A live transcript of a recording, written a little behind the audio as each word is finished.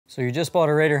So you just bought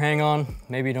a Raider Hang On,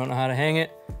 maybe you don't know how to hang it.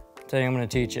 I'll tell you, I'm gonna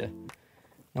teach you.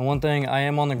 Now one thing, I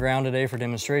am on the ground today for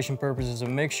demonstration purposes, so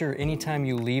make sure anytime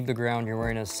you leave the ground, you're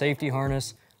wearing a safety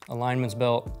harness, a lineman's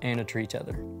belt, and a tree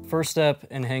tether. First step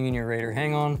in hanging your Raider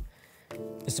Hang On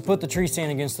is to put the tree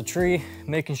stand against the tree,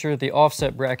 making sure that the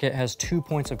offset bracket has 2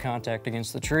 points of contact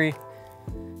against the tree.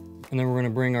 And then we're gonna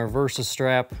bring our Versa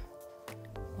strap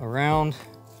around,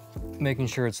 making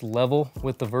sure it's level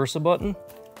with the Versa button,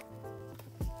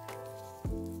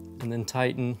 and then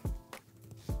tighten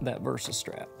that Versa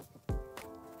strap.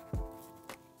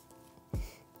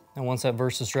 Now once that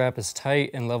Versa strap is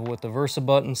tight and level with the Versa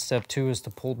button, step 2 is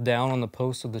to pull down on the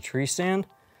post of the tree stand,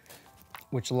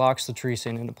 which locks the tree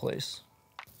stand into place.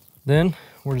 Then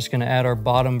we're just gonna add our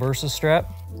bottom Versa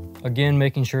strap, again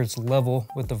making sure it's level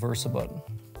with the Versa button.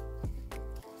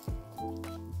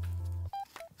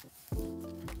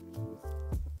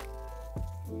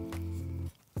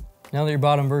 Now that your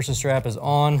bottom Versa strap is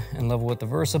on and level with the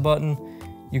Versa button,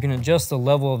 you can adjust the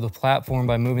level of the platform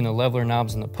by moving the leveler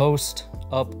knobs in the post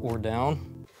up or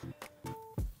down.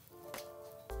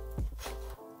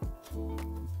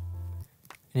 And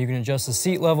you can adjust the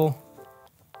seat level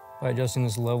by adjusting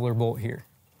this leveler bolt here.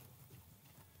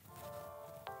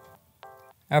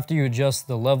 After you adjust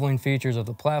the leveling features of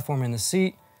the platform and the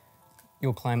seat,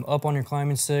 you'll climb up on your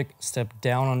climbing stick, step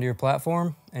down onto your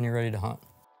platform, and you're ready to hunt.